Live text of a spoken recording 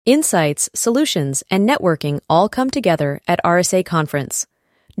Insights, solutions, and networking all come together at RSA Conference.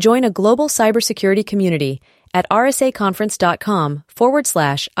 Join a global cybersecurity community at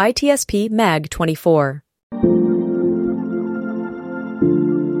rsaconference.com/ITSP Mag 24.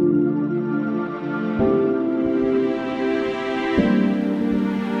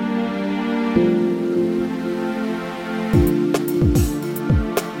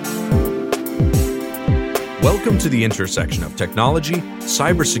 Welcome to the intersection of technology,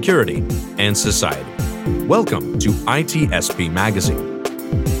 cybersecurity, and society. Welcome to ITSP Magazine.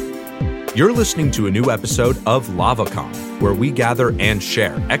 You're listening to a new episode of LavaCon, where we gather and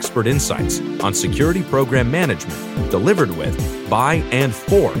share expert insights on security program management delivered with, by, and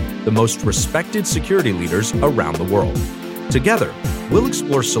for the most respected security leaders around the world. Together, we'll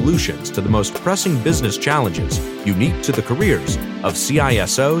explore solutions to the most pressing business challenges unique to the careers of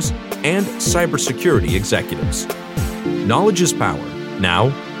CISOs and cybersecurity executives. Knowledge is power, now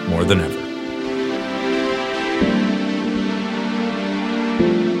more than ever.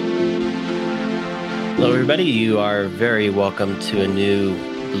 Hello, everybody. You are very welcome to a new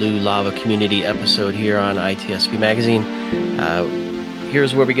Blue Lava Community episode here on ITSP Magazine.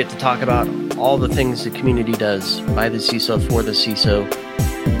 Here's where we get to talk about all the things the community does by the CISO, for the CISO,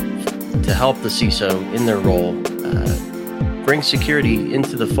 to help the CISO in their role, bring security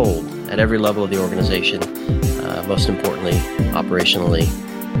into the fold at every level of the organization, most importantly, operationally,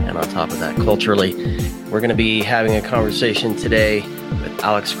 and on top of that, culturally. We're going to be having a conversation today with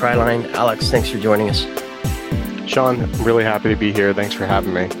Alex Kreilein. Alex, thanks for joining us. Sean, I'm really happy to be here. Thanks for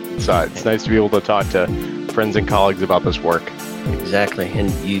having me. It's nice to be able to talk to friends and colleagues about this work. Exactly, and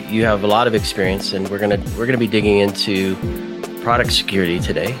you have a lot of experience, and we're gonna be digging into product security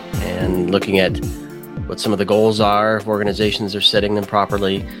today and looking at what some of the goals are, if organizations are setting them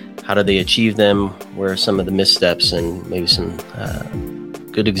properly, how do they achieve them, where are some of the missteps, and maybe some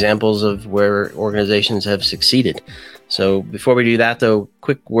good examples of where organizations have succeeded. So before we do that, though,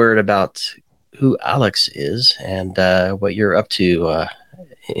 quick word about who Alex is and what you're up to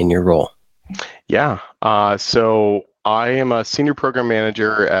in your role. Yeah, so I am a senior program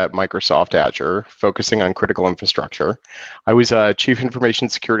manager at Microsoft Azure, focusing on critical infrastructure. I was a chief information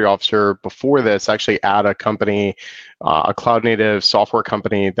security officer before this, actually at a company, a cloud-native software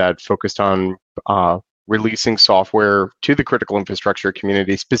company that focused on releasing software to the critical infrastructure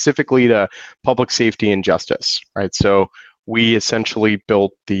community, specifically to public safety and justice. Right, so we essentially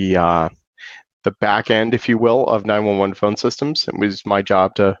built the back end, if you will, of 911 phone systems. It was my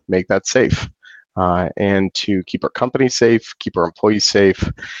job to make that safe. And to keep our company safe, keep our employees safe,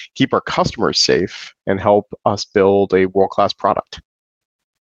 keep our customers safe, and help us build a world-class product.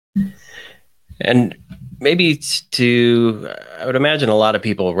 And maybe I would imagine a lot of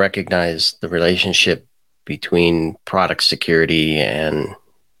people recognize the relationship between product security and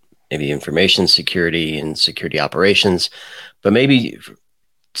maybe information security and security operations, but maybe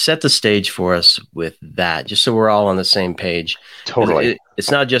set the stage for us with that, just so we're all on the same page. Totally.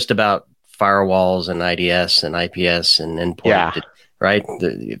 It's not just about firewalls and IDS and IPS and endpoint, right?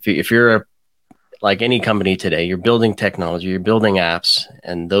 If you're like any company today, you're building technology, you're building apps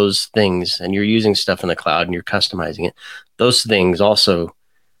and those things, and you're using stuff in the cloud and you're customizing it. Those things also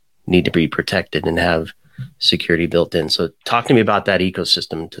need to be protected and have security built in. So talk to me about that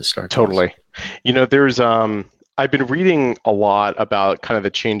ecosystem to start. Totally. There's I've been reading a lot about kind of the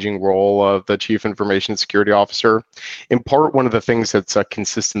changing role of the chief information security officer. In part, one of the things that's a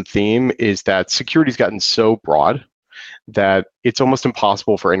consistent theme is that security's gotten so broad that it's almost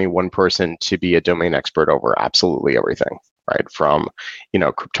impossible for any one person to be a domain expert over absolutely everything, right? From,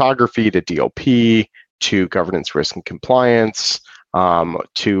 cryptography to DLP to governance, risk, and compliance,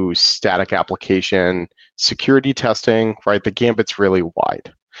 to static application security testing, right? The gambit's really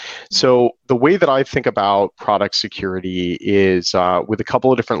wide. So the way that I think about product security is with a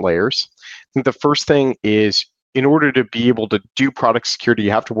couple of different layers. I think the first thing is, in order to be able to do product security,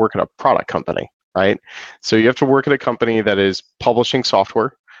 you have to work at a product company, right? So you have to work at a company that is publishing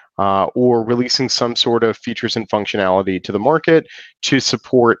software or releasing some sort of features and functionality to the market to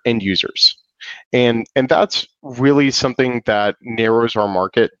support end users. And that's really something that narrows our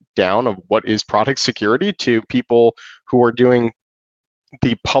market down of what is product security to people who are doing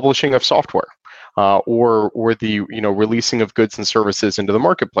the publishing of software or the releasing of goods and services into the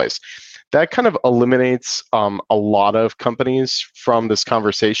marketplace. That kind of eliminates a lot of companies from this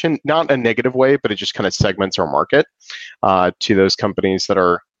conversation, not in a negative way, but it just kind of segments our market to those companies that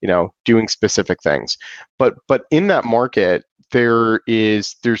are doing specific things. But in that market, there's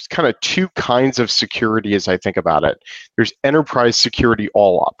kind of two kinds of security as I think about it. There's enterprise security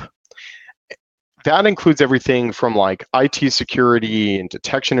all up. that includes everything from like IT security and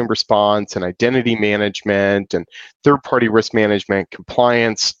detection and response and identity management and third-party risk management,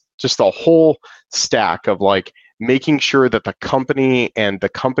 compliance, just a whole stack of like making sure that the company and the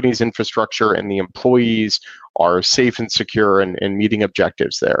company's infrastructure and the employees are safe and secure and meeting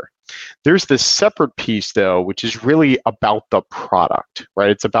objectives there. There's this separate piece though, which is really about the product, right?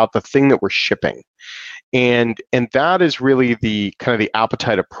 It's about the thing that we're shipping. And that is really the kind of the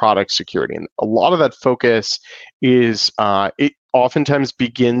appetite of product security. And a lot of that focus is it oftentimes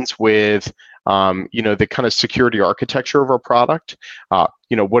begins with the kind of security architecture of our product.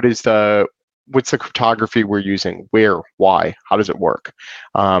 What's the cryptography we're using? Where? Why? How does it work?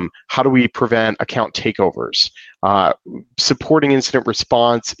 How do we prevent account takeovers? Supporting incident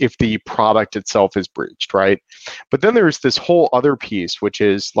response if the product itself is breached, right? But then there's this whole other piece, which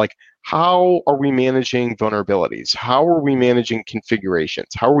is like, how are we managing vulnerabilities? How are we managing configurations?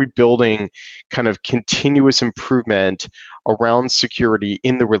 How are we building kind of continuous improvement around security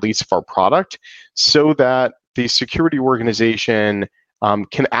in the release of our product so that the security organization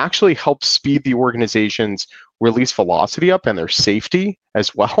can actually help speed the organization's release velocity up and their safety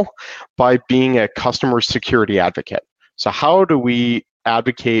as well by being a customer security advocate. So how do we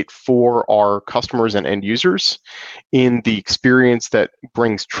advocate for our customers and end users in the experience that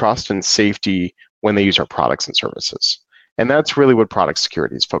brings trust and safety when they use our products and services? And that's really what product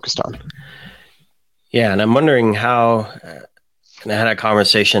security is focused on. Yeah, and I'm wondering how, and I had a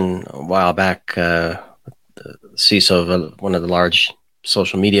conversation a while back with the CISO of one of the large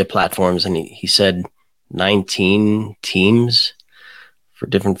social media platforms, and he said 19 teams for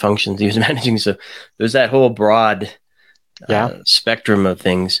different functions he was managing. So there's that whole broad spectrum of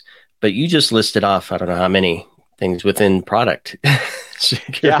things. But you just listed off, I don't know how many things within product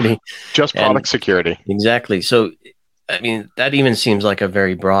security. Yeah, just product security. Exactly. So, I mean, that even seems like a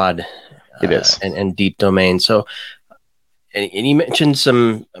very broad it is. And deep domain. So, and you mentioned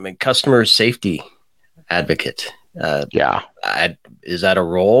customer safety advocate. Is that a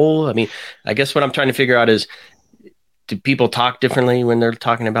role? I mean, I guess what I'm trying to figure out is, do people talk differently when they're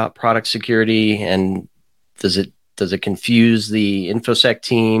talking about product security, and does it confuse the InfoSec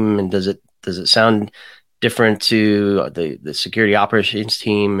team, and does it sound different to the security operations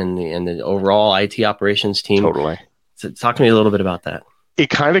team and the overall IT operations team? Totally. So talk to me a little bit about that. It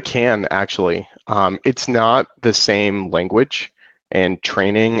kind of can, actually. It's not the same language and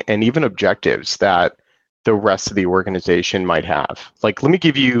training and even objectives that the rest of the organization might have. Like, let me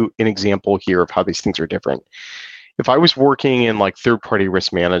give you an example here of how these things are different. If I was working in like third-party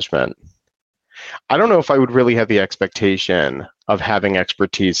risk management, I don't know if I would really have the expectation of having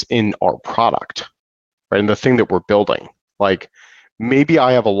expertise in our product, right? And the thing that we're building. Like, maybe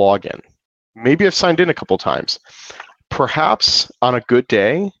I have a login. Maybe I've signed in a couple times. Perhaps on a good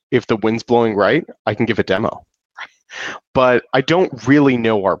day, if the wind's blowing right, I can give a demo. But I don't really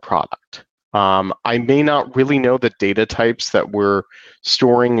know our product. I may not really know the data types that we're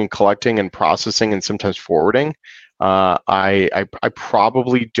storing and collecting and processing and sometimes forwarding. I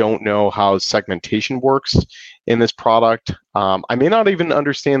probably don't know how segmentation works in this product. I may not even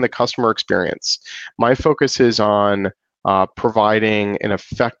understand the customer experience. My focus is on providing an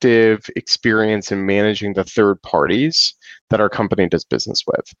effective experience in managing the third parties that our company does business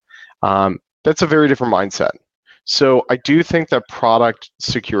with. That's a very different mindset. So I do think that product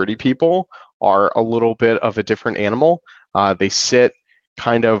security people are a little bit of a different animal. They sit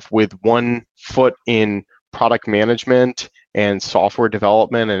kind of with one foot in product management and software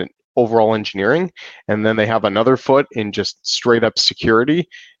development and overall engineering, and then they have another foot in just straight up security.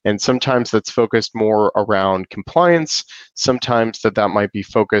 And sometimes that's focused more around compliance. Sometimes that might be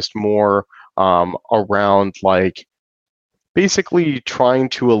focused more around like basically trying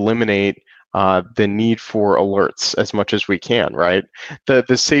to eliminate the need for alerts as much as we can, right?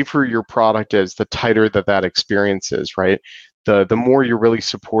 The safer your product is, the tighter that experience is, right? The more you're really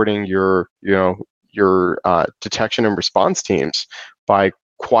supporting your detection and response teams by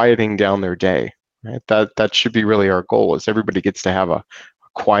quieting down their day, right? That should be really our goal, is everybody gets to have a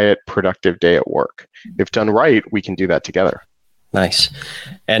quiet, productive day at work. If done right, we can do that together. Nice.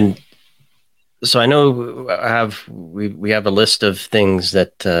 And so I know we have a list of things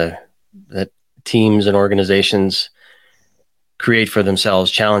that teams and organizations create for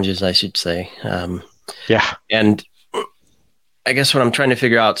themselves, challenges, I should say. And I guess what I'm trying to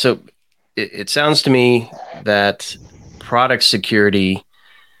figure out, so it sounds to me that product security,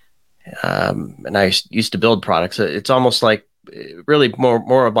 and I used to build products, it's almost like really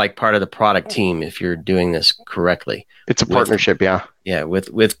more of like part of the product team if you're doing this correctly. It's a partnership,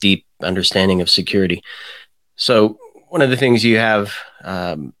 with deep understanding of security. So one of the things you have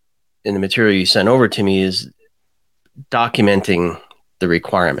in the material you sent over to me is documenting the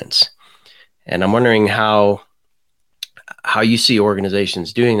requirements. And I'm wondering how you see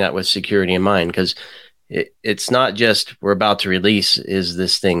organizations doing that with security in mind, because it's not just we're about to release, is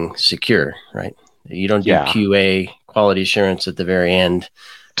this thing secure, right? You don't do QA, quality assurance, at the very end.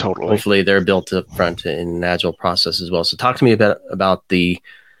 Totally. Hopefully they're built up front in an agile process as well. So talk to me about the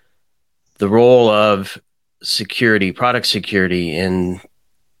role of security, product security, in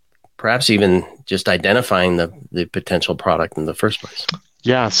perhaps even just identifying the potential product in the first place.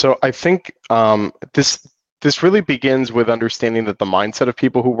 Yeah, so I think this really begins with understanding that the mindset of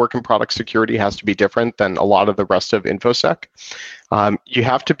people who work in product security has to be different than a lot of the rest of InfoSec. You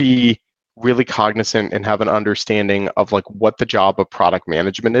have to be really cognizant and have an understanding of like what the job of product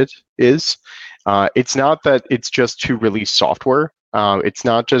management is. It's not that it's just to release software. It's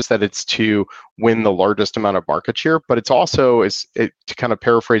not just that it's to win the largest amount of market share, but it's also, to kind of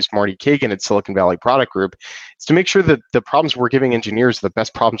paraphrase Marty Kagan at Silicon Valley Product Group, it's to make sure that the problems we're giving engineers are the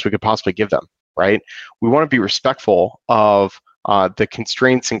best problems we could possibly give them, right? We want to be respectful of the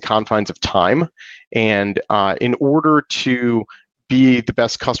constraints and confines of time. And in order to be the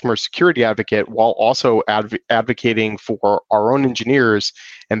best customer security advocate while also advocating for our own engineers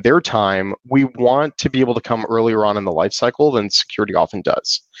and their time, we want to be able to come earlier on in the life cycle than security often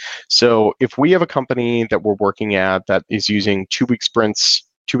does. So if we have a company that we're working at that is using 2-week sprints,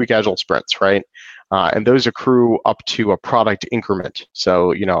 2-week agile sprints, right? And those accrue up to a product increment.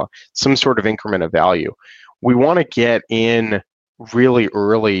 So, some sort of increment of value. We want to get in really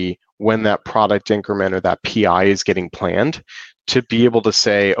early when that product increment or that PI is getting planned, to be able to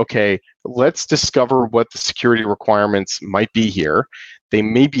say, okay, let's discover what the security requirements might be here. They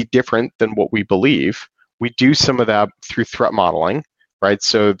may be different than what we believe. We do some of that through threat modeling, right?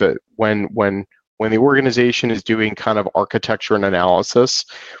 So that when the organization is doing kind of architecture and analysis,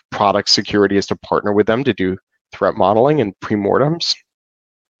 product security is to partner with them to do threat modeling and pre-mortems.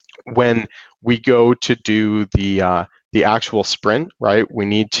 When we go to do the actual sprint, right, we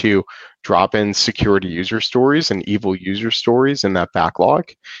need to drop in security user stories and evil user stories in that backlog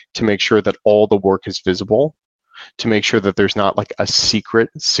to make sure that all the work is visible, to make sure that there's not like a secret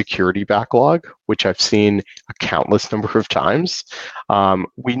security backlog, which I've seen a countless number of times.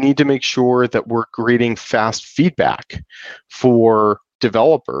 We need to make sure that we're creating fast feedback for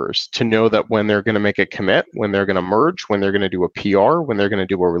developers to know that when they're going to make a commit, when they're going to merge, when they're going to do a PR, when they're going to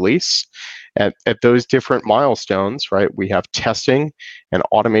do a release. At those different milestones, right, we have testing and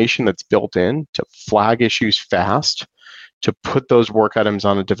automation that's built in to flag issues fast, to put those work items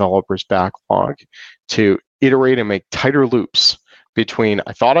on a developer's backlog, to iterate and make tighter loops between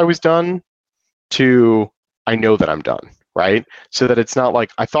I thought I was done to I know that I'm done, right? So that it's not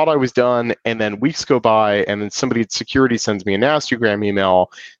like I thought I was done and then weeks go by and then somebody at security sends me a nastygram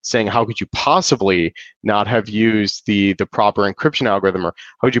email saying, how could you possibly not have used the proper encryption algorithm, or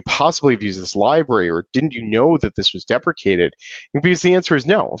how could you possibly have used this library, or didn't you know that this was deprecated? Because the answer is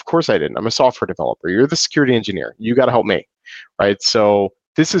no, of course I didn't. I'm a software developer. You're the security engineer. You got to help me, right? So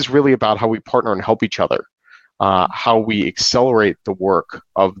this is really about how we partner and help each other, how we accelerate the work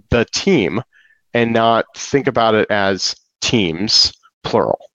of the team and not think about it as teams,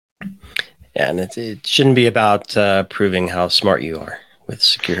 plural. Yeah, and it shouldn't be about proving how smart you are with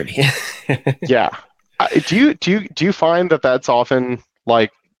security. Yeah. Do you find that that's often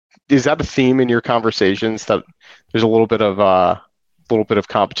like, is that a theme in your conversations, that there's a little bit of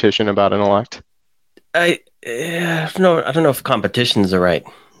competition about intellect? I don't know if competition is the right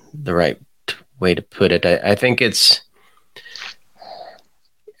way to put it. I think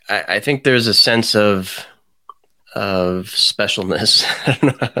I think there's a sense of specialness. I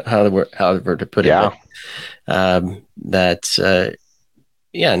don't know how to put it. Yeah. And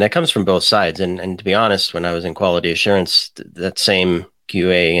that comes from both sides. And to be honest, when I was in quality assurance, that same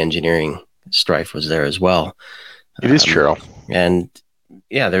QA engineering strife was there as well. It is true. And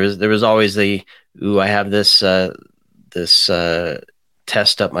yeah, there was always I have this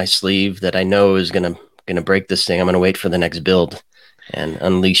test up my sleeve that I know is gonna break this thing. I'm gonna wait for the next build and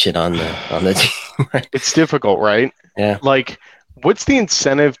unleash it on the team. Right? It's difficult, right? Yeah. Like, what's the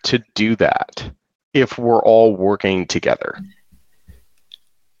incentive to do that if we're all working together?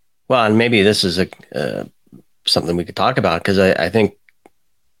 Well, and maybe this is something we could talk about, because I think,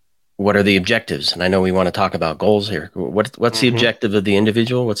 what are the objectives? And I know we want to talk about goals here. What's the objective of the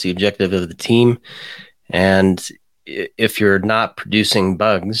individual? What's the objective of the team? And if you're not producing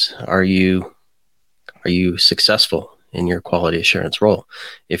bugs, are you successful in your quality assurance role?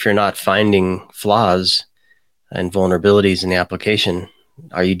 If you're not finding flaws and vulnerabilities in the application,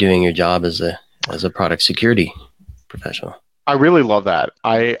 are you doing your job as a product security professional? I really love that.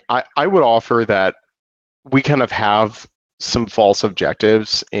 I would offer that we kind of have some false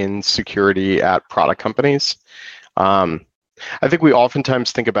objectives in security at product companies. Um, I think we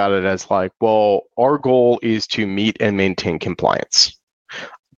oftentimes think about it as like, well, our goal is to meet and maintain compliance.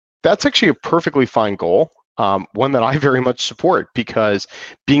 That's actually a perfectly fine goal, one that I very much support because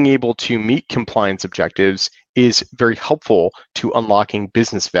being able to meet compliance objectives is very helpful to unlocking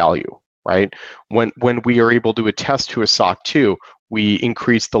business value, right? When we are able to attest to a SOC 2, we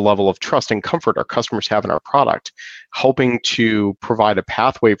increase the level of trust and comfort our customers have in our product, helping to provide a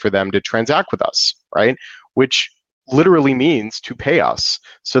pathway for them to transact with us, right? Which literally means to pay us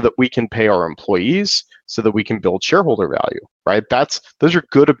so that we can pay our employees, so that we can build shareholder value, right? Those are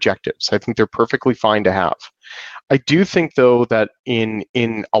good objectives. I think they're perfectly fine to have. I do think though that in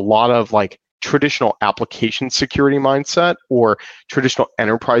a lot of like traditional application security mindset or traditional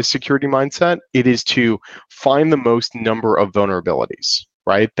enterprise security mindset, it is to find the most number of vulnerabilities,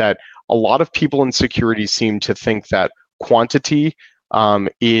 right? That a lot of people in security seem to think that quantity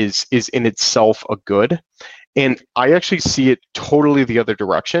is in itself a good. And I actually see it totally the other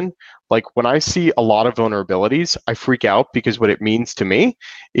direction. Like when I see a lot of vulnerabilities, I freak out because what it means to me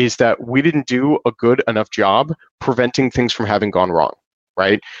is that we didn't do a good enough job preventing things from having gone wrong,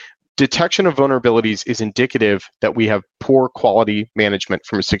 right? Detection of vulnerabilities is indicative that we have poor quality management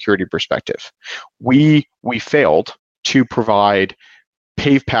from a security perspective. We failed to provide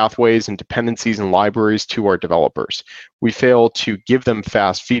paved pathways and dependencies and libraries to our developers. We failed to give them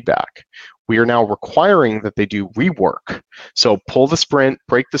fast feedback. We are now requiring that they do rework. So pull the sprint,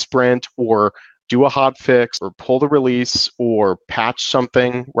 break the sprint, or do a hot fix, or pull the release, or patch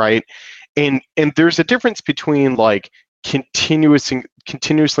something, right? And there's a difference between like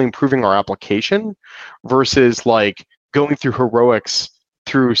continuously improving our application versus like going through heroics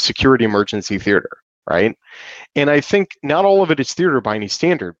through security emergency theater, right? And I think not all of it is theater by any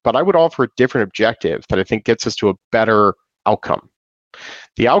standard, but I would offer a different objective that I think gets us to a better outcome.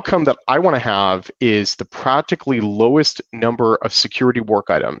 The outcome that I want to have is the practically lowest number of security work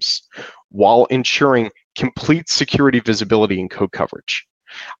items while ensuring complete security visibility and code coverage.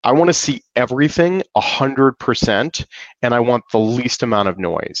 I want to see everything 100%, and I want the least amount of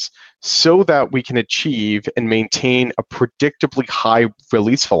noise so that we can achieve and maintain a predictably high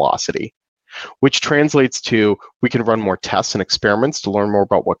release velocity, which translates to we can run more tests and experiments to learn more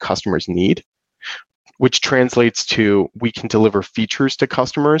about what customers need, which translates to we can deliver features to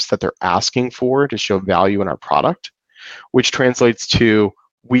customers that they're asking for to show value in our product, which translates to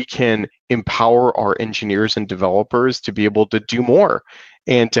we can empower our engineers and developers to be able to do more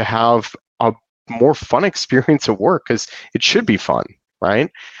and to have a more fun experience at work, because it should be fun,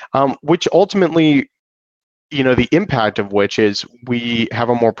 right? Which ultimately, the impact of which is we have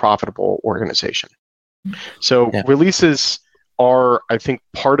a more profitable organization. So releases are, I think,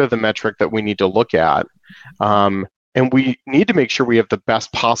 part of the metric that we need to look at. And we need to make sure we have the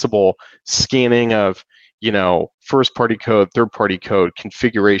best possible scanning of, first-party code, third-party code,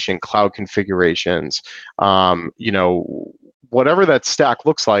 configuration, cloud configurations, whatever that stack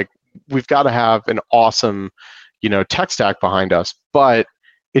looks like. We've got to have an awesome, tech stack behind us, but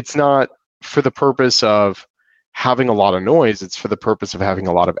it's not for the purpose of having a lot of noise. It's for the purpose of having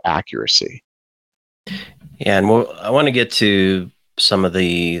a lot of accuracy. Yeah, and I want to get to some of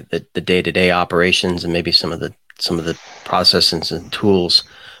the day-to-day operations and maybe some of the processes and tools.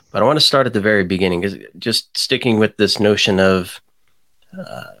 But I want to start at the very beginning, because just sticking with this notion of,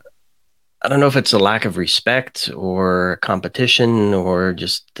 I don't know if it's a lack of respect or competition or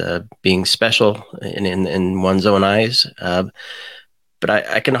just being special in one's own eyes. But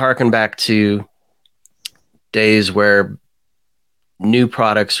I can harken back to days where new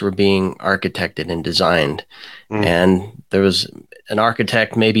products were being architected and designed. And there was an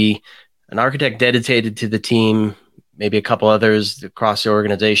architect dedicated to the team, maybe a couple others across the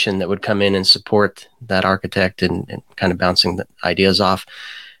organization that would come in and support that architect and kind of bouncing the ideas off.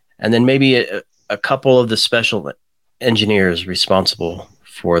 And then maybe a couple of the special engineers responsible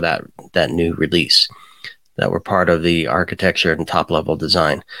for that new release that were part of the architecture and top level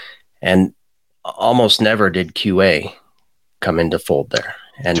design. And almost never did QA come into fold there.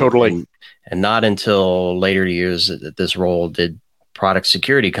 And totally. And not until later years that this role did product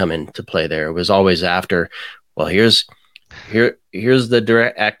security come into play there. It was always after, well, here's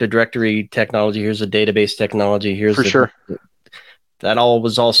the Active Directory technology, here's the database technology, that all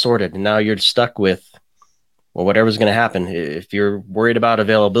was all sorted. And now you're stuck with, well, whatever's going to happen. If you're worried about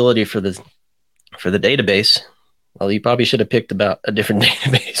availability for the database, well, you probably should have picked about a different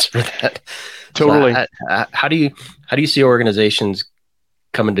database for that. Totally. So how do you see organizations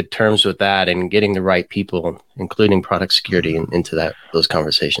coming to terms with that and getting the right people, including product security, into those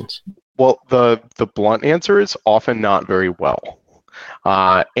conversations? Well, the blunt answer is often not very well.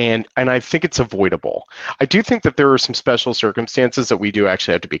 And I think it's avoidable. I do think that there are some special circumstances that we do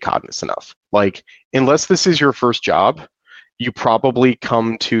actually have to be cognizant of. Like, unless this is your first job, you probably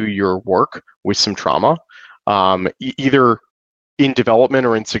come to your work with some trauma, either in development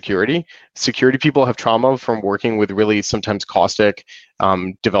or in security. Security people have trauma from working with really sometimes caustic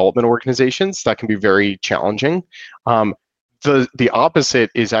development organizations that can be very challenging. The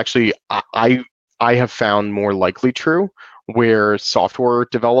opposite is actually, I have found more likely true, where software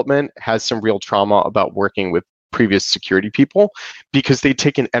development has some real trauma about working with previous security people because they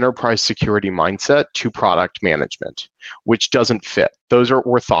take an enterprise security mindset to product management, which doesn't fit. Those are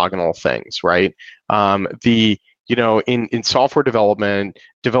orthogonal things, right? In software development,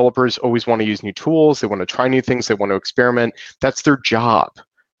 developers always want to use new tools. They want to try new things. They want to experiment. That's their job,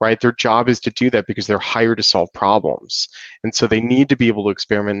 right? Their job is to do that because they're hired to solve problems. And so they need to be able to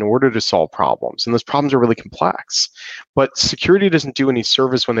experiment in order to solve problems. And those problems are really complex. But security doesn't do any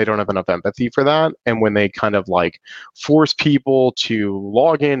service when they don't have enough empathy for that. And when they kind of like force people to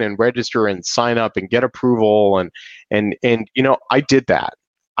log in and register and sign up and get approval. And I did that.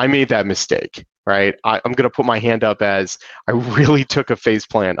 I made that mistake. Right, I'm going to put my hand up as I really took a face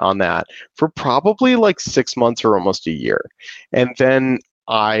plant on that for probably like 6 months or almost a year, and then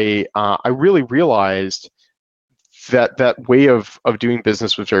I really realized that way of doing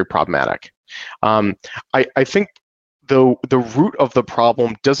business was very problematic. I think the root of the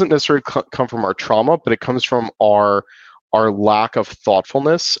problem doesn't necessarily come from our trauma, but it comes from our lack of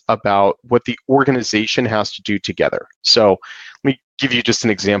thoughtfulness about what the organization has to do together. So let me give you just an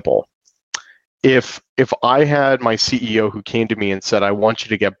example. If I had my CEO who came to me and said, I want you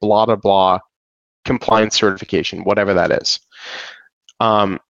to get blah, blah, blah compliance certification, whatever that is,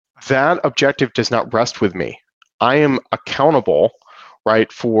 that objective does not rest with me. I am accountable,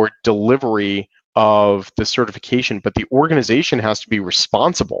 right, for delivery of the certification, but the organization has to be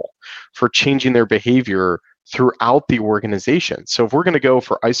responsible for changing their behavior throughout the organization. So if we're going to go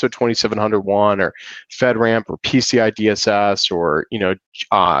for ISO 27001 or FedRAMP or PCI DSS or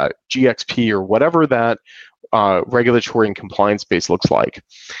GXP or whatever that regulatory and compliance base looks like,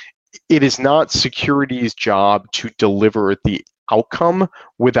 it is not security's job to deliver the outcome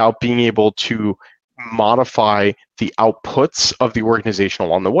without being able to modify the outputs of the organization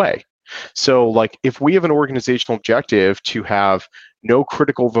along the way. So like if we have an organizational objective to have no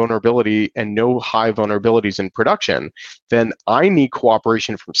critical vulnerability and no high vulnerabilities in production, then I need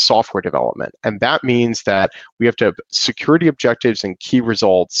cooperation from software development. And that means that we have to have security objectives and key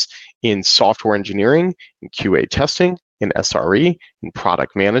results in software engineering, in QA testing, in SRE, in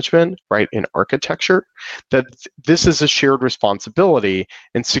product management, right, in architecture, that this is a shared responsibility,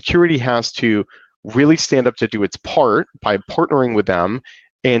 and security has to really stand up to do its part by partnering with them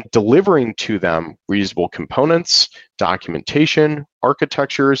and delivering to them reusable components, documentation,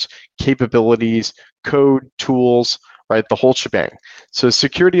 architectures, capabilities, code, tools, right, the whole shebang. So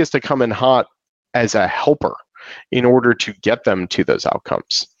security has to come in hot as a helper in order to get them to those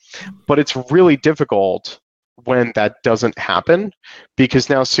outcomes. But it's really difficult when that doesn't happen because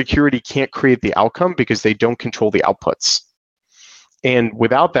now security can't create the outcome because they don't control the outputs. And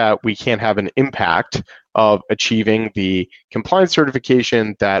without that, we can't have an impact of achieving the compliance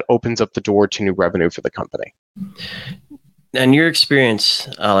certification that opens up the door to new revenue for the company. In your experience,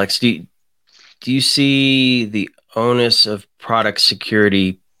 Alex, do you see the onus of product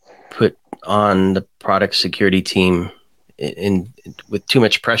security put on the product security team in with too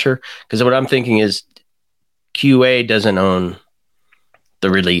much pressure? Because what I'm thinking is QA doesn't own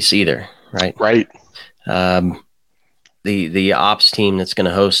the release either, right? Right. The ops team that's going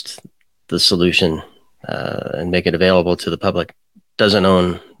to host the solution and make it available to the public doesn't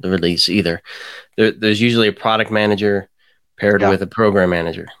own the release either. There's usually a product manager paired with a program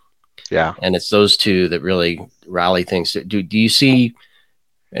manager. Yeah. And it's those two that really rally things. Do you see,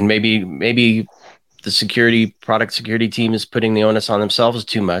 and maybe the product security team is putting the onus on themselves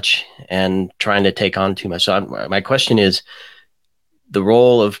too much and trying to take on too much. So my question is the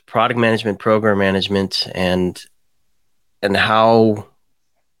role of product management, program management, and how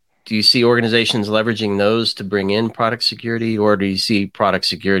do you see organizations leveraging those to bring in product security, or do you see product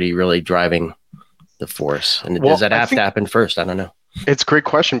security really driving the force? And does that have to happen first? I don't know. It's a great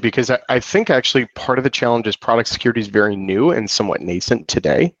question because I think actually part of the challenge is product security is very new and somewhat nascent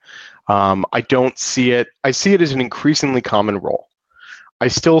today. I don't see it. I see it as an increasingly common role. I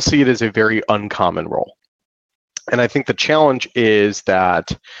still see it as a very uncommon role. And I think the challenge is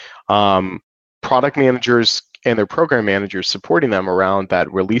that product managers and their program managers supporting them around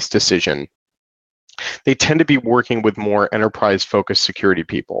that release decision, they tend to be working with more enterprise-focused security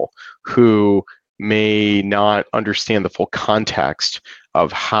people who may not understand the full context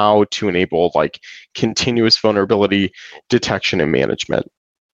of how to enable like continuous vulnerability detection and management,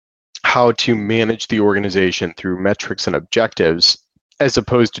 how to manage the organization through metrics and objectives as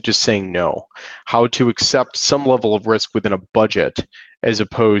opposed to just saying no, how to accept some level of risk within a budget as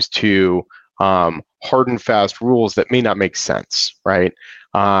opposed to hard and fast rules that may not make sense, right?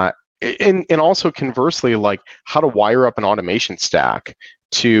 And also conversely, like how to wire up an automation stack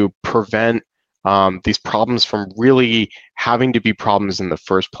to prevent these problems from really having to be problems in the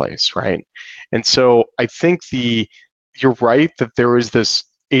first place, right? And so I think you're right that there is this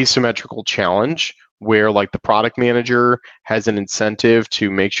asymmetrical challenge where like the product manager has an incentive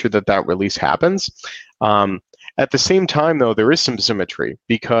to make sure that that release happens. At the same time, though, there is some symmetry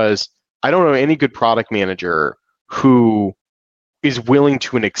because I don't know any good product manager who is willing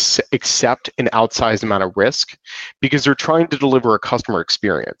to accept an outsized amount of risk because they're trying to deliver a customer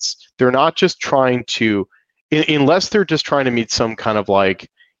experience. They're not just trying to, unless they're just trying to meet some kind of like,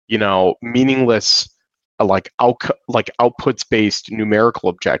 meaningless, like outputs-based numerical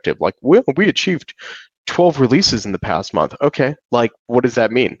objective. Like, we achieved 12 releases in the past month. Okay, like, what does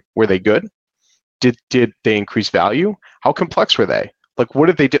that mean? Were they good? Did they increase value? How complex were they? Like, what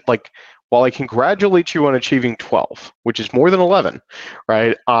did they do? Like, while I congratulate you on achieving 12, which is more than 11,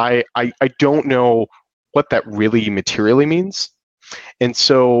 right? I don't know what that really materially means. And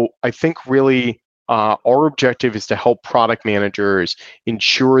so I think really our objective is to help product managers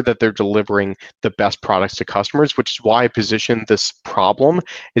ensure that they're delivering the best products to customers, which is why I position this problem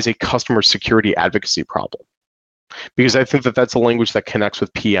as a customer security advocacy problem. Because I think that that's a language that connects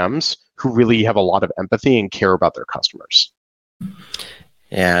with PMs who really have a lot of empathy and care about their customers.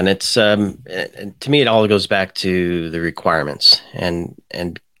 Yeah, and it's to me, it all goes back to the requirements and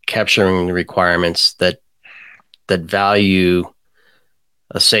capturing the requirements that value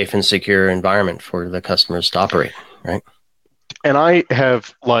a safe and secure environment for the customers to operate, right? And I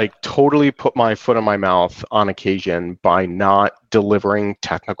have like totally put my foot in my mouth on occasion by not delivering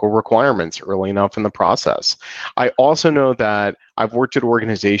technical requirements early enough in the process. I also know that I've worked at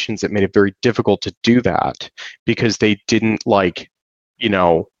organizations that made it very difficult to do that because they didn't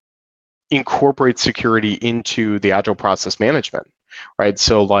incorporate security into the agile process management, right?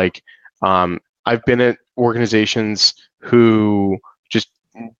 So like, I've been at organizations who just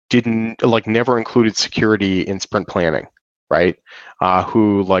didn't never included security in sprint planning, right?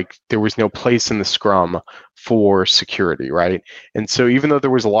 Who like there was no place in the Scrum for security, right? And so even though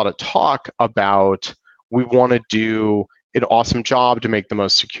there was a lot of talk about we want to do an awesome job to make the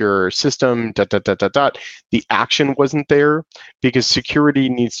most secure system, the action wasn't there because security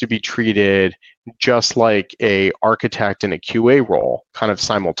needs to be treated just like a architect and a QA role kind of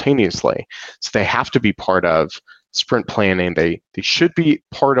simultaneously. So they have to be part of sprint planning. They should be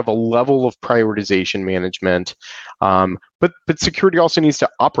part of a level of prioritization management. But security also needs to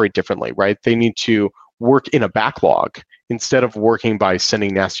operate differently, right? They need to work in a backlog instead of working by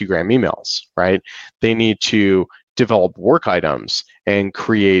sending nastygram emails, right? They need to develop work items and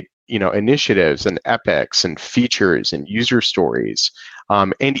create initiatives and epics and features and user stories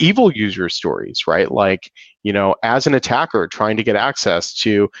and evil user stories, right? Like, as an attacker trying to get access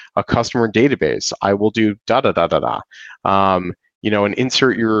to a customer database, I will do and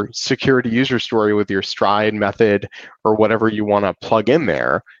insert your security user story with your stride method or whatever you want to plug in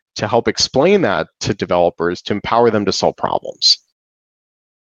there to help explain that to developers to empower them to solve problems.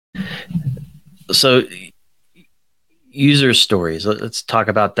 So user stories, let's talk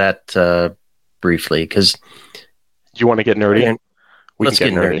about that briefly, because you want to get nerdy? Let's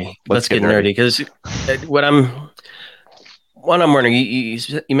get nerdy. Let's get nerdy because what I'm wondering,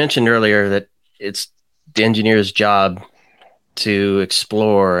 you mentioned earlier that it's the engineer's job to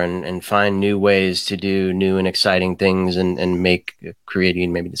explore and find new ways to do new and exciting things and make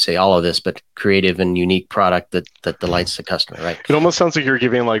creating, maybe to say all of this, but creative and unique product that delights the customer, right? It almost sounds like you're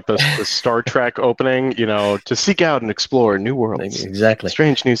giving like the Star Trek opening, to seek out and explore new worlds. Exactly.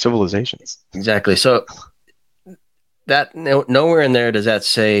 Strange new civilizations. Exactly. So that nowhere in there does that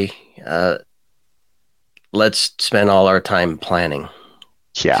say, let's spend all our time planning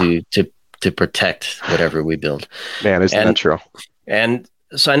to protect whatever we build. Man, isn't that true? And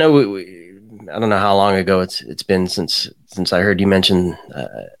so I know I don't know how long ago it's been since I heard you mention.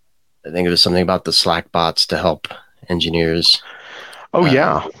 I think it was something about the Slack bots to help engineers. Oh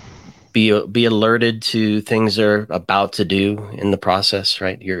yeah. be alerted to things they're about to do in the process,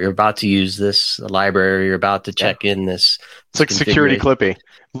 right? You're about to use this library, you're about to check in this It's like security clipping.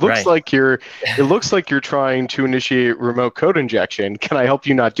 Right. It looks like you're trying to initiate remote code injection. Can I help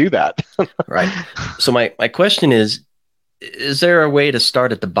you not do that? Right. So my question is there a way to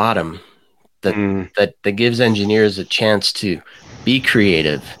start at the bottom that gives engineers a chance to be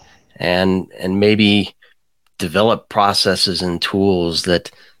creative and maybe develop processes and tools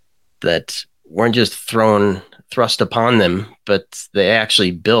that weren't just thrust upon them, but they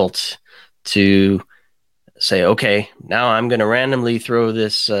actually built to say, okay, now I'm going to randomly throw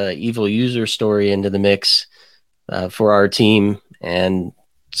this evil user story into the mix for our team and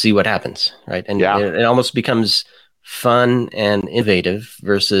see what happens, right? And it almost becomes fun and innovative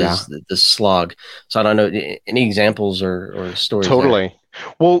versus the slog. So I don't know, any examples or stories? Totally. There?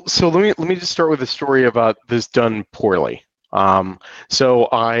 Well, so let me just start with a story about this done poorly. So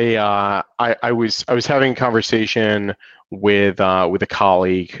I was having a conversation with a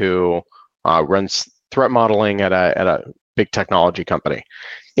colleague who runs threat modeling at a big technology company,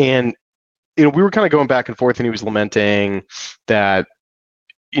 and we were kind of going back and forth, and he was lamenting that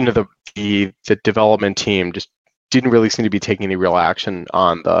the development team just didn't really seem to be taking any real action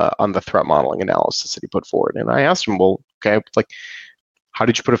on the threat modeling analysis that he put forward. And I asked him, well, okay, like, how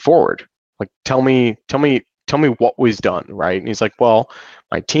did you put it forward? Like, tell me what was done, right? And he's like, well,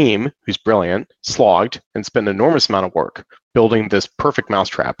 my team, who's brilliant, slogged and spent an enormous amount of work building this perfect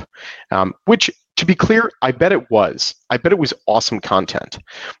mousetrap, which, to be clear, I bet it was awesome content,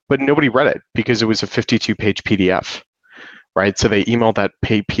 but nobody read it because it was a 52-page PDF, right? So they emailed that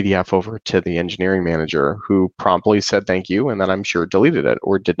paid PDF over to the engineering manager, who promptly said thank you, and then I'm sure deleted it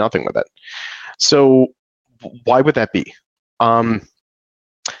or did nothing with it. So why would that be?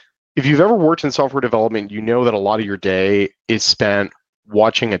 If you've ever worked in software development, you know that a lot of your day is spent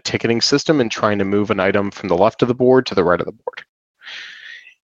watching a ticketing system and trying to move an item from the left of the board to the right of the board.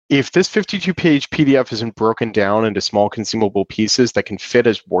 If this 52-page PDF isn't broken down into small consumable pieces that can fit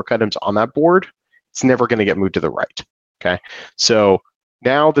as work items on that board, it's never going to get moved to the right. Okay, so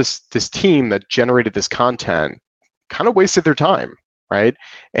now this team that generated this content kind of wasted their time, right?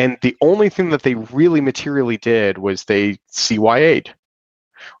 And the only thing that they really materially did was they CYA'd,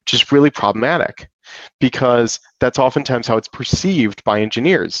 which is really problematic because that's oftentimes how it's perceived by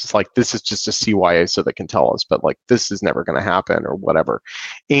engineers. It's like, this is just a CYA so they can tell us, but like, this is never going to happen or whatever.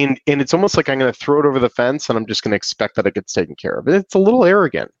 And it's almost like I'm going to throw it over the fence and I'm just going to expect that it gets taken care of. It's a little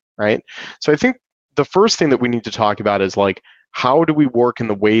arrogant, right? So I think the first thing that we need to talk about is like, how do we work in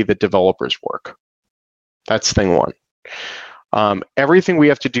the way that developers work? That's thing one. Everything we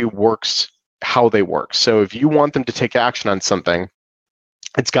have to do works how they work. So if you want them to take action on something,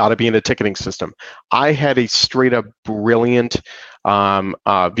 it's got to be in a ticketing system. I had a straight up brilliant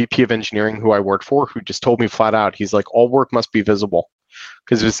VP of engineering who I worked for, who just told me flat out, he's like, all work must be visible,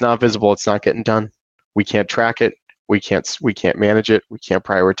 because if it's not visible, it's not getting done. We can't track it. We can't manage it. We can't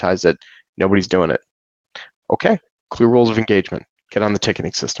prioritize it. Nobody's doing it. Okay, clear rules of engagement. Get on the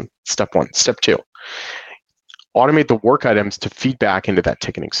ticketing system. Step one. Step two, automate the work items to feed back into that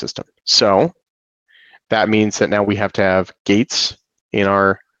ticketing system. So that means that now we have to have gates in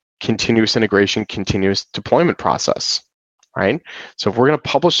our continuous integration, continuous deployment process, right? So if we're going to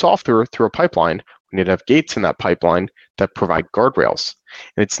publish software through a pipeline, we need to have gates in that pipeline that provide guardrails.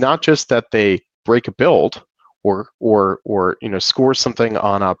 And it's not just that they break a build or score something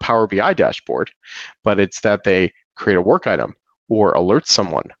on a Power BI dashboard, but it's that they create a work item or alert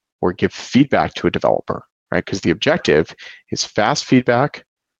someone or give feedback to a developer, right? Because the objective is fast feedback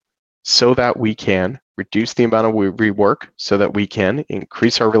so that we can reduce the amount of rework so that we can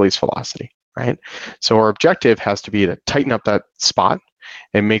increase our release velocity, right? So our objective has to be to tighten up that spot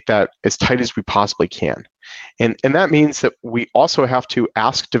and make that as tight as we possibly can. And that means that we also have to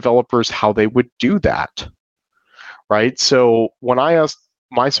ask developers how they would do that, right? So when I asked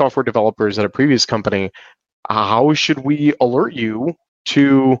my software developers at a previous company, how should we alert you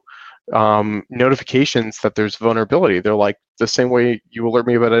to notifications that there's vulnerability? They're like, the same way you alert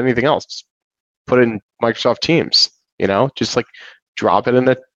me about anything else. Just put it in Microsoft Teams, just like drop it in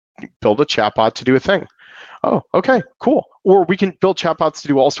build a chatbot to do a thing. Oh, okay, cool. Or we can build chatbots to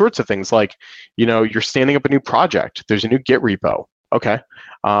do all sorts of things, like, you're standing up a new project. There's a new Git repo. Okay.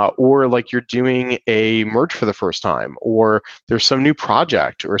 Or like you're doing a merge for the first time, or there's some new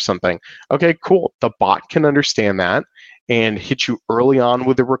project or something. Okay, cool. The bot can understand that and hit you early on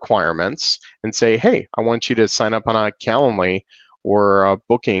with the requirements and say, hey, I want you to sign up on a Calendly or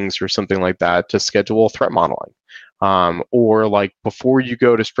bookings or something like that to schedule threat modeling. Or like before you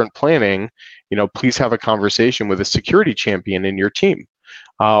go to sprint planning, please have a conversation with a security champion in your team.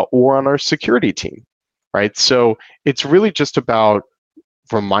 or on our security team, right? So it's really just about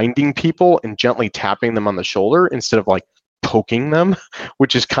reminding people and gently tapping them on the shoulder instead of like poking them,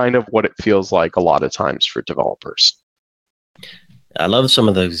 which is kind of what it feels like a lot of times for developers. I love some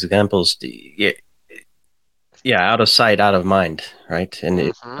of those examples. Yeah, out of sight, out of mind, right? And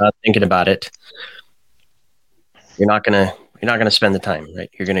if you're not thinking about it, you're not gonna spend the time, right?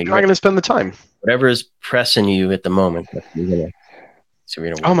 You're not gonna spend the time. Whatever is pressing you at the moment, you're gonna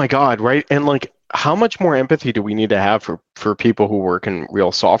oh my God, right? And like, how much more empathy do we need to have for people who work in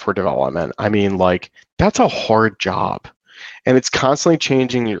real software development? I mean, like, that's a hard job. And it's constantly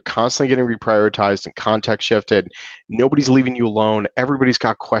changing. You're constantly getting reprioritized and context shifted. Nobody's leaving you alone. Everybody's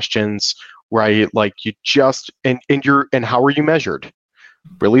got questions, right? Like, you just and how are you measured?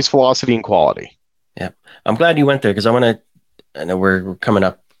 Release velocity and quality. Yeah, I'm glad you went there because I know we're coming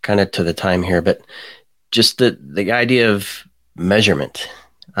up kind of to the time here, but just the idea of measurement,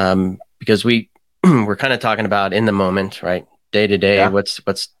 because we're kind of talking about in the moment, right? Day to day,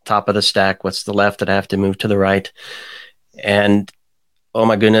 what's top of the stack, what's the left that I have to move to the right, and oh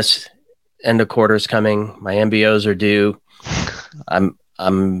my goodness, end of quarter is coming. My MBOs are due.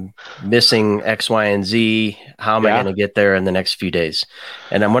 I'm missing X, Y, and Z. How am I going to get there in the next few days?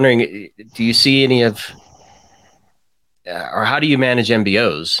 And I'm wondering, do you see any of, or how do you manage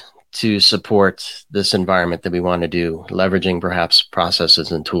MBOs to support this environment that we want to do, leveraging perhaps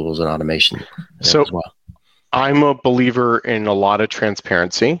processes and tools and automation as well? I'm a believer in a lot of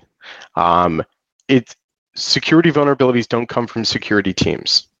transparency. Security vulnerabilities don't come from security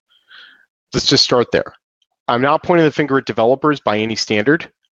teams. Let's just start there. I'm not pointing the finger at developers by any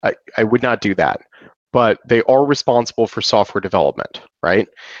standard. I would not do that. But they are responsible for software development, right?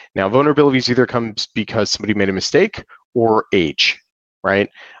 Now, vulnerabilities either comes because somebody made a mistake or age, right?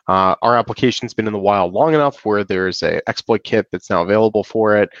 Our application's been in the wild long enough where there's an exploit kit that's now available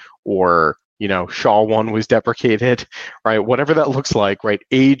for it, or SHA-1 was deprecated, right? Whatever that looks like, right?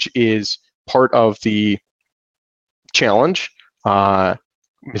 Age is part of the challenge.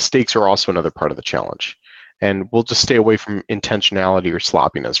 Mistakes are also another part of the challenge. And we'll just stay away from intentionality or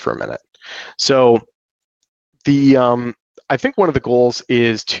sloppiness for a minute. So I think one of the goals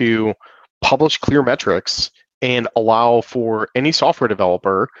is to publish clear metrics and allow for any software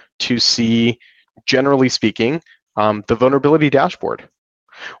developer to see, generally speaking, the vulnerability dashboard.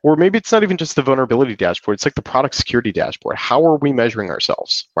 Or maybe it's not even just the vulnerability dashboard, it's like the product security dashboard. How are we measuring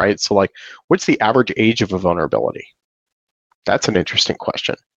ourselves, right? So like, what's the average age of a vulnerability? That's an interesting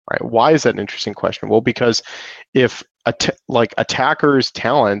question, right? Why is that an interesting question? Well, because if attackers'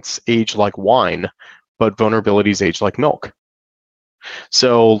 talents age like wine, but vulnerabilities age like milk.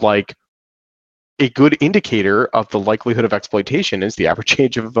 So like, a good indicator of the likelihood of exploitation is the average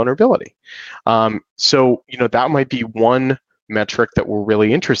age of a vulnerability. So that might be one metric that we're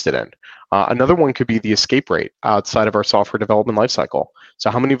really interested in. Another one could be the escape rate outside of our software development lifecycle. So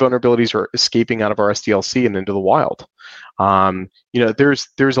how many vulnerabilities are escaping out of our SDLC and into the wild?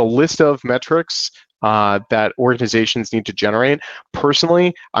 There's a list of metrics that organizations need to generate.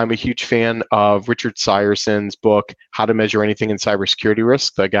 Personally, I'm a huge fan of Richard Syerson's book, How to Measure Anything in Cybersecurity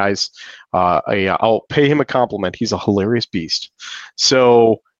Risk. The guy's, I'll pay him a compliment. He's a hilarious beast.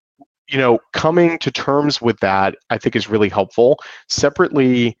 So, coming to terms with that, I think is really helpful.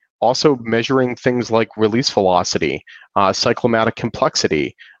 Separately, also measuring things like release velocity, cyclomatic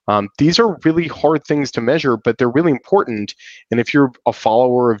complexity. These are really hard things to measure, but they're really important. And if you're a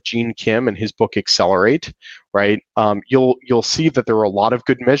follower of Gene Kim and his book Accelerate, right, you'll see that there are a lot of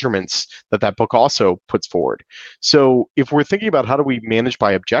good measurements that book also puts forward. So if we're thinking about how do we manage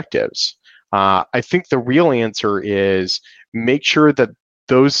by objectives, I think the real answer is make sure that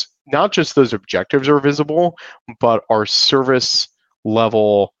those, not just those objectives are visible, but our service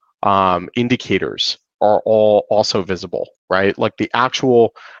level indicators are all also visible, right? Like the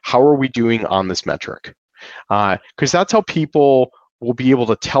actual, how are we doing on this metric? Because that's how people will be able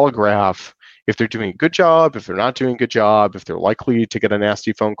to telegraph if they're doing a good job, if they're not doing a good job, if they're likely to get a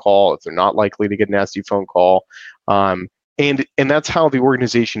nasty phone call, if they're not likely to get a nasty phone call. And that's how the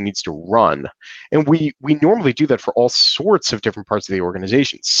organization needs to run. And we normally do that for all sorts of different parts of the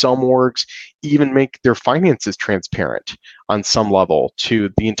organization. Some orgs even make their finances transparent on some level to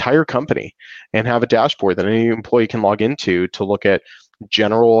the entire company and have a dashboard that any employee can log into to look at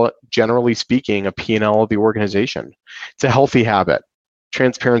generally speaking, a P&L of the organization. It's a healthy habit.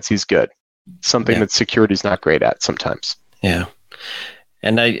 Transparency is good. Something that security is not great at sometimes. Yeah.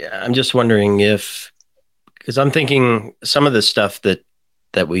 And I'm just wondering if, because I'm thinking some of the stuff that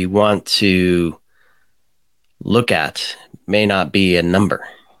we want to look at may not be a number,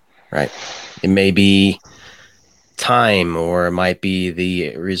 right? It may be time, or it might be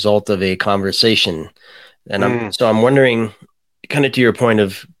the result of a conversation. And I'm wondering, kind of to your point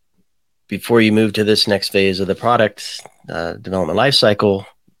of, before you move to this next phase of the product development lifecycle,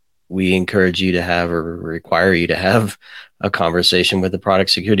 we encourage you to have, or require you to have, a conversation with the product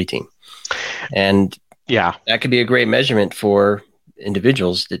security team. And that could be a great measurement for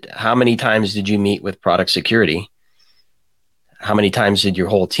individuals. How many times did you meet with product security? How many times did your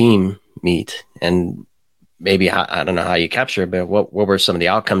whole team meet? And maybe, I don't know how you capture it, but what were some of the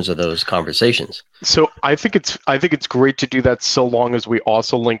outcomes of those conversations? So I think it's great to do that, so long as we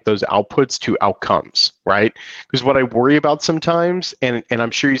also link those outputs to outcomes, right? Because what I worry about sometimes, and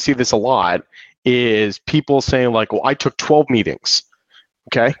I'm sure you see this a lot, is people saying like, well, I took 12 meetings.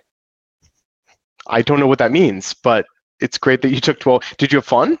 Okay. I don't know what that means, but it's great that you took 12. Did you have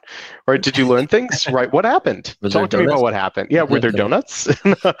fun? Or did you learn things? Right? What happened? Talk to me about what happened. Yeah, were there donuts?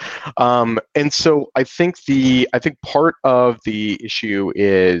 And so I think part of the issue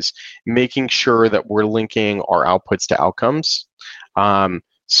is making sure that we're linking our outputs to outcomes.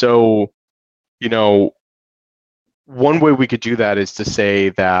 So, one way we could do that is to say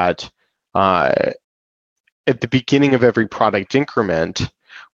that at the beginning of every product increment,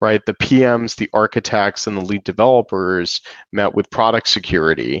 right, the PMs, the architects, and the lead developers met with product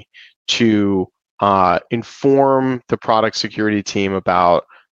security to inform the product security team about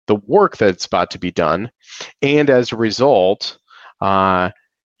the work that's about to be done, and as a result,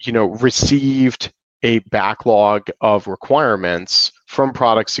 received a backlog of requirements from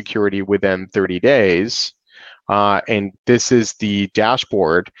product security within 30 days. And this is the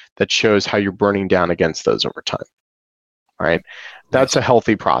dashboard that shows how you're burning down against those over time. All right. That's a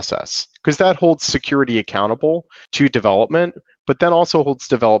healthy process, because that holds security accountable to development, but then also holds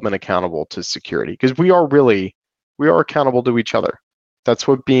development accountable to security, because we are accountable to each other. That's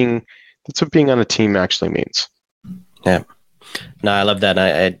what being on a team actually means. Yeah. No, I love that.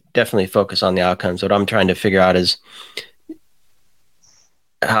 I definitely focus on the outcomes. What I'm trying to figure out is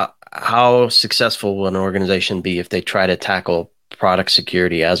how successful will an organization be if they try to tackle product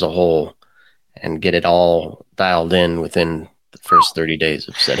security as a whole and get it all dialed in within the first 30 days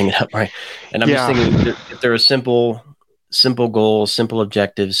of setting it up, right? And I'm just thinking, if there are simple goals, simple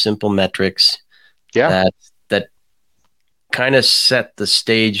objectives, simple metrics that kind of set the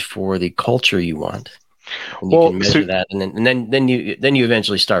stage for the culture you want, and you can measure that, and then you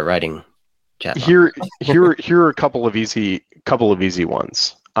eventually start writing chatbot. Here are a couple of easy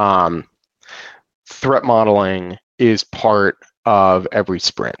ones. Threat modeling is part of every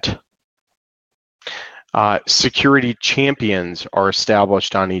sprint. Security champions are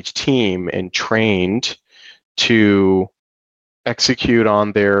established on each team and trained to execute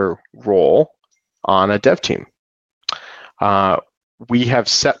on their role on a dev team. We have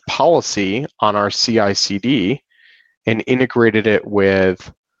set policy on our CI/CD and integrated it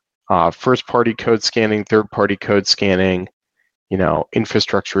with first-party code scanning, third-party code scanning,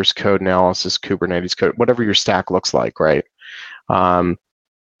 infrastructure as code analysis, Kubernetes code, whatever your stack looks like, right?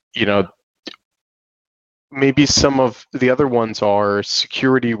 Maybe some of the other ones are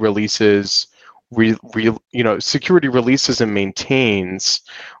security releases, security releases and maintains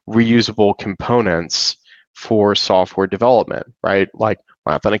reusable components for software development, right? Like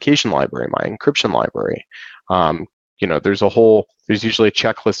my authentication library, my encryption library. There's usually a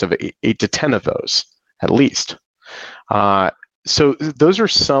checklist of eight to 10 of those at least. So those are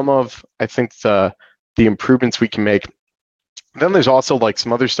some of, I think, the improvements we can make. Then there's also like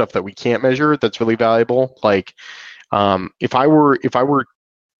some other stuff that we can't measure that's really valuable. Like if I were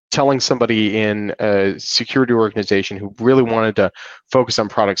telling somebody in a security organization who really wanted to focus on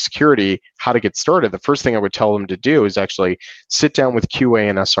product security how to get started, the first thing I would tell them to do is actually sit down with QA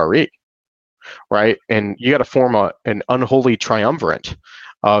and SRE, right? And you got to form an unholy triumvirate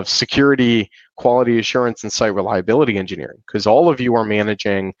of security, quality assurance, and site reliability engineering, because all of you are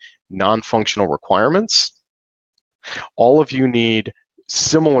managing non-functional requirements. All of you need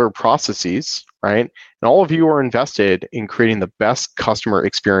similar processes, right? And all of you are invested in creating the best customer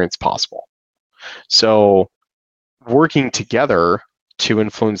experience possible. So working together to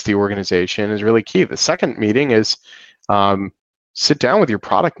influence the organization is really key. The second meeting is sit down with your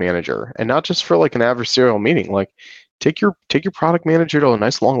product manager, and not just for like an adversarial meeting. Like take your product manager to a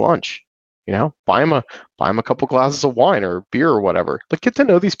nice long lunch. Buy him a couple glasses of wine or beer or whatever. Like, get to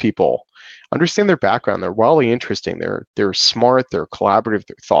know these people, understand their background. They're wildly interesting. They're smart. They're collaborative.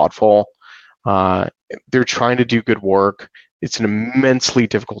 They're thoughtful. They're trying to do good work. It's an immensely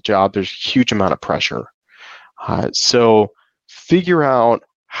difficult job. There's a huge amount of pressure. So figure out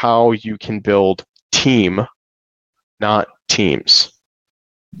how you can build team, not teams.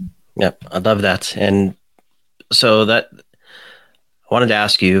 Yep, I love that. And So that I wanted to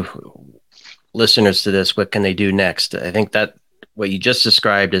ask you, listeners to this, what can they do next? I think that what you just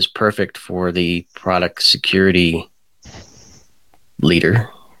described is perfect for the product security leader,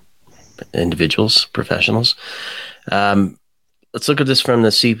 individuals, professionals. Let's look at this from the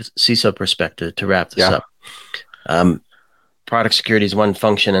CISO perspective to wrap this up. Product security is one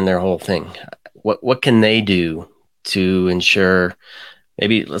function in their whole thing. What can they do to ensure,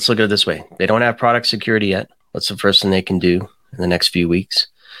 maybe let's look at it this way. They don't have product security yet. What's the first thing they can do in the next few weeks?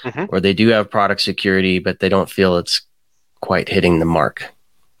 Or they do have product security, but they don't feel it's quite hitting the mark.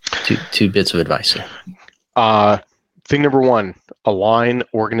 Two bits of advice here. Thing number one, align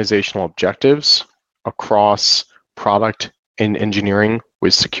organizational objectives across product and engineering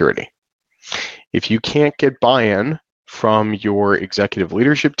with security. If you can't get buy-in from your executive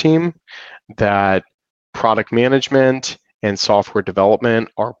leadership team that product management and software development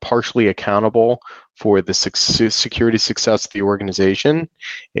are partially accountable for the security success of the organization,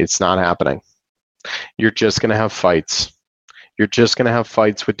 it's not happening. You're just going to have fights. You're just going to have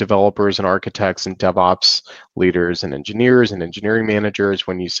fights with developers and architects and DevOps leaders and engineers and engineering managers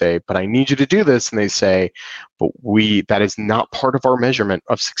when you say, but I need you to do this. And they say, but that is not part of our measurement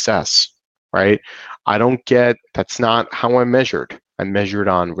of success, right? That's not how I'm measured. I'm measured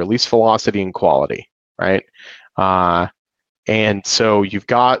on release velocity and quality, right? And so you've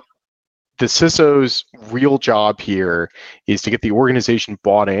got the CISO's real job here is to get the organization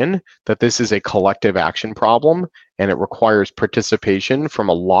bought in that this is a collective action problem and it requires participation from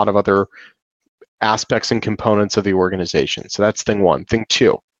a lot of other aspects and components of the organization. So that's thing one. Thing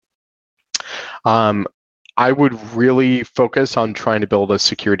two, I would really focus on trying to build a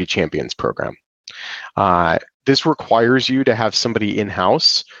security champions program. This requires you to have somebody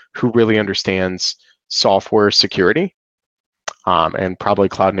in-house who really understands software security. And probably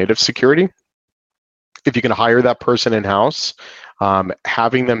cloud native security. If you can hire that person in-house,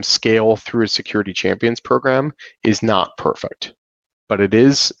 having them scale through a security champions program is not perfect, but it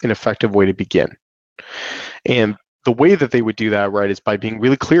is an effective way to begin. And the way that they would do that, right, is by being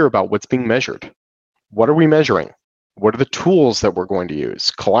really clear about what's being measured. What are we measuring? What are the tools that we're going to use?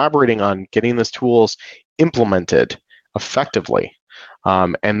 Collaborating on getting those tools implemented effectively,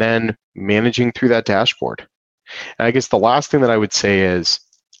 and then managing through that dashboard. And I guess the last thing that I would say is,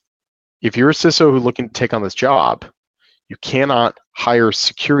 if you're a CISO who's looking to take on this job, you cannot hire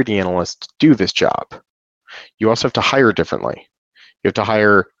security analysts to do this job. You also have to hire differently. You have to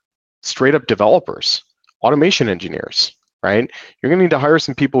hire straight up developers, automation engineers, right? You're going to need to hire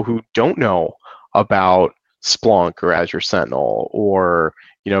some people who don't know about Splunk or Azure Sentinel, or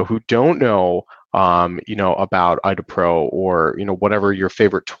who don't know about IDAPRO or whatever your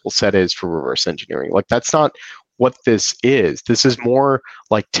favorite tool set is for reverse engineering. Like, that's not what this is. This is more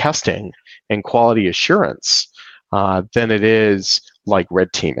like testing and quality assurance than it is like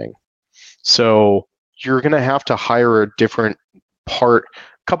red teaming. So you're going to have to hire a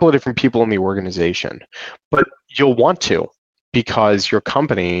couple of different people in the organization, but you'll want to, because your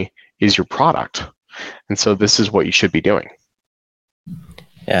company is your product. And so this is what you should be doing.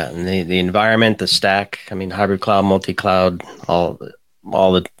 Yeah, and the environment, the stack, hybrid cloud, multi-cloud, all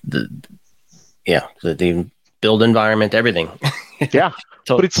the build environment, everything. Yeah,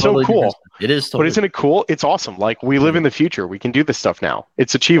 but it's so cool. Different. It is. Totally. But isn't it cool? It's awesome. Like, we live in the future. We can do this stuff now.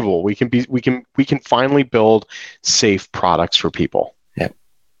 It's achievable. We can finally build safe products for people.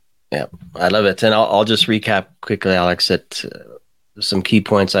 Yeah, I love it. And I'll just recap quickly, Alex, that some key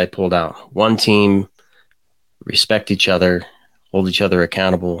points I pulled out. One team, respect each other, hold each other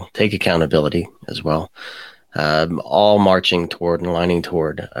accountable, take accountability as well. All marching toward and aligning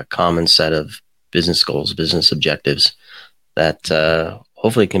toward a common set of business goals, business objectives that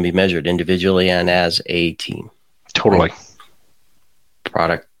hopefully can be measured individually and as a team. Totally.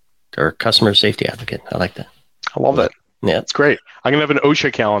 Product or customer safety advocate. I like that. I love that. Yeah, it's great. I'm gonna have an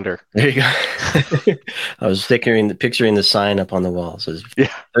OSHA calendar. There you go. I was picturing the sign up on the wall. It says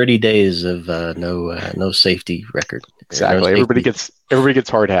 30 days of no safety record. Exactly. No everybody gets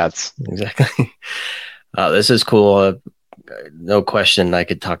hard hats. Exactly. This is cool. No question. I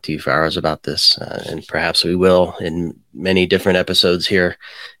could talk to you for hours about this, and perhaps we will in many different episodes here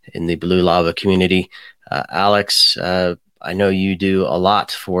in the Blue Lava community. Alex, I know you do a lot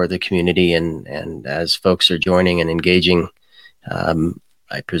for the community, and as folks are joining and engaging,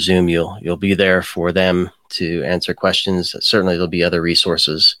 I presume you'll be there for them to answer questions. Certainly, there'll be other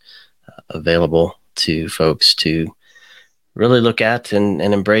resources available to folks to really look at and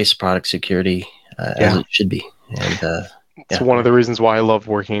embrace product security as it should be. And it's one of the reasons why I love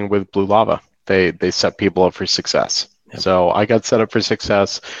working with Blue Lava. They set people up for success. So I got set up for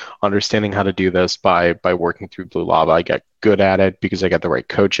success, understanding how to do this by working through Blue Lava. I got good at it because I got the right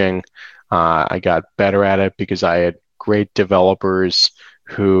coaching. I got better at it because I had great developers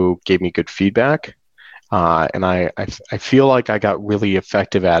who gave me good feedback. And I feel like I got really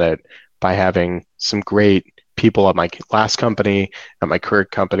effective at it by having some great people at my last company, at my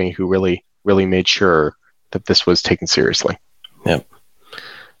current company, who really made sure that this was taken seriously. Yep.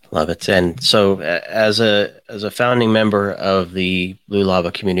 Love it. And so as a founding member of the Blue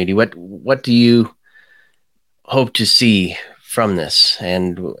Lava community, what do you hope to see from this?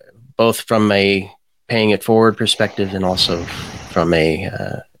 And both from a paying it forward perspective and also from a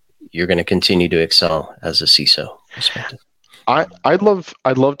you're going to continue to excel as a CISO perspective. I'd love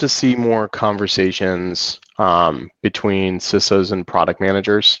to see more conversations between CISOs and product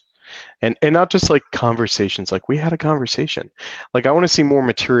managers. And not just like conversations, like we had a conversation. Like I want to see more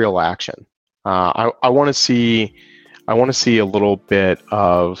material action. I want to see a little bit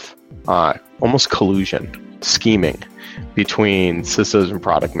of almost collusion, scheming between CISOs and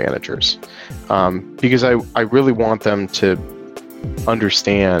product managers, because I really want them to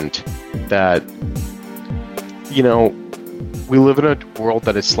understand that, we live in a world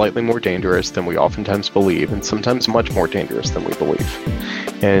that is slightly more dangerous than we oftentimes believe, and sometimes much more dangerous than we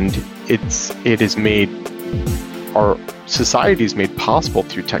believe. And it is made, our society is made possible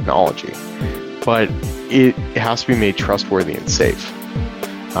through technology, but it has to be made trustworthy and safe.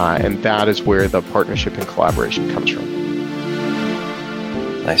 And that is where the partnership and collaboration comes from.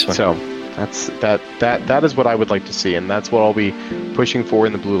 Nice one. So that is what I would like to see, and that's what I'll be pushing for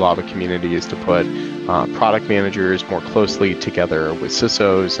in the Blue Lava community, is to put product managers more closely together with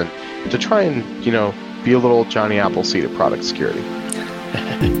CISOs, and to try and be a little Johnny Appleseed of product security.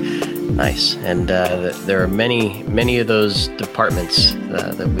 Nice. And there are many of those departments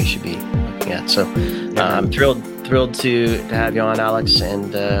that we should be looking at. So I'm thrilled to have you on, Alex,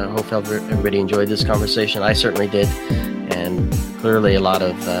 and hope everybody enjoyed this conversation. I certainly did, and clearly a lot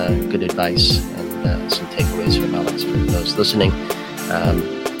of good advice and some takeaways from Alex for those listening.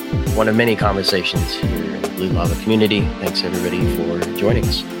 One of many conversations here in the Blue Lava community. Thanks everybody for joining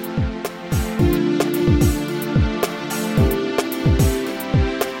us.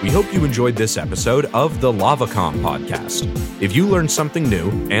 We hope you enjoyed this episode of the LavaCom podcast. If you learned something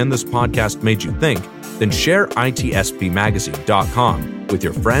new and this podcast made you think, then share itspmagazine.com with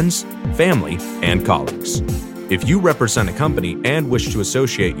your friends, family, and colleagues. If you represent a company and wish to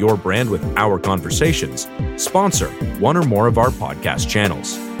associate your brand with our conversations, sponsor one or more of our podcast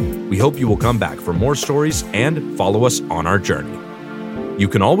channels. We hope you will come back for more stories and follow us on our journey. You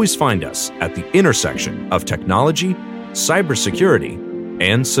can always find us at the intersection of technology, cybersecurity,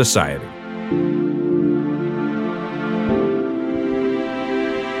 and society.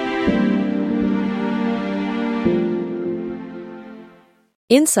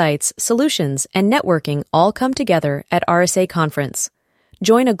 Insights, solutions, and networking all come together at RSA Conference.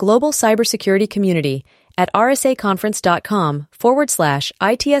 Join a global cybersecurity community at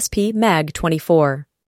rsaconference.com/ITSP Mag 24.